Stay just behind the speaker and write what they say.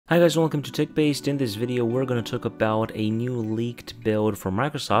Hi guys, welcome to TechBased. In this video, we're going to talk about a new leaked build from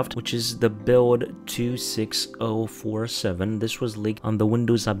Microsoft, which is the build 26047. This was leaked on the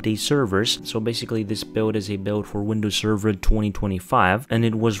Windows Update servers. So basically, this build is a build for Windows Server 2025, and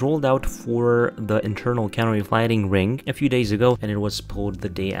it was rolled out for the internal counter lighting ring a few days ago, and it was pulled the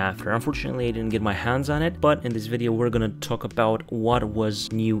day after. Unfortunately, I didn't get my hands on it, but in this video, we're going to talk about what was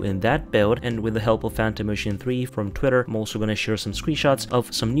new in that build, and with the help of Phantom Ocean 3 from Twitter, I'm also going to share some screenshots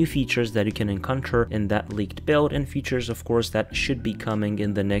of some new features that you can encounter in that leaked build, and features of course that should be coming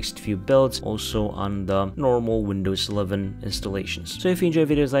in the next few builds, also on the normal Windows 11 installations. So if you enjoy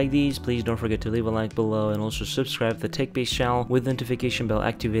videos like these, please don't forget to leave a like below and also subscribe to the TechBased channel with the notification bell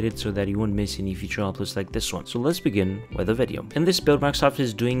activated so that you won't miss any future uploads like this one. So let's begin with the video. In this build, Microsoft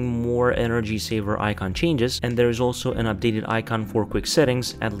is doing more energy saver icon changes, and there is also an updated icon for quick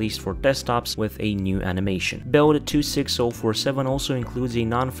settings, at least for desktops, with a new animation. Build 26047 also includes a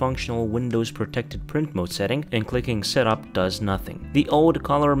non-functional Windows protected print mode setting, and clicking setup does nothing. The old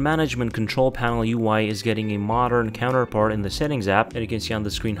color management control panel UI is getting a modern counterpart in the settings app, and you can see on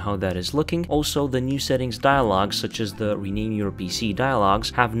the screen how that is looking. Also, the new settings dialogues, such as the rename your PC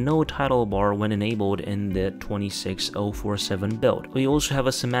dialogues, have no title bar when enabled in the 26047 build. We also have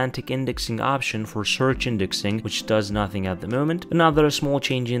a semantic indexing option for search indexing, which does nothing at the moment. Another small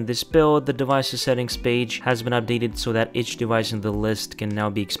change in this build, the devices settings page has been updated so that each device in the list can now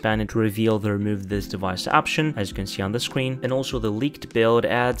be expanded to reveal the remove this device option, as you can see on the screen. And also the leaked build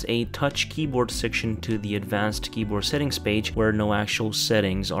adds a touch keyboard section to the advanced keyboard settings page where no actual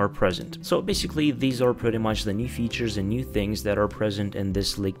settings are present. So basically, these are pretty much the new features and new things that are present in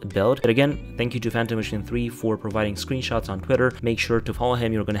this leaked build. But again, thank you to Phantom Ocean 3 for providing screenshots on Twitter. Make sure to follow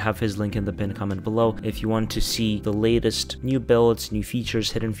him. You're going to have his link in the pinned comment below. If you want to see the latest new builds, new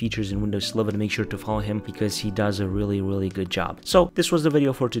features, hidden features in Windows 11, make sure to follow him because he does a really good job. So this was the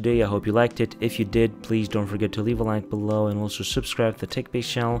video for today. I hope you liked it. If you did, please don't forget to leave a like below and also subscribe to the TechBased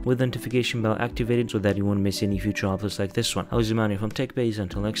channel with the notification bell activated so that you won't miss any future uploads like this one. I was Emmanuel from TechBased.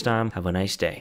 Until next time, have a nice day.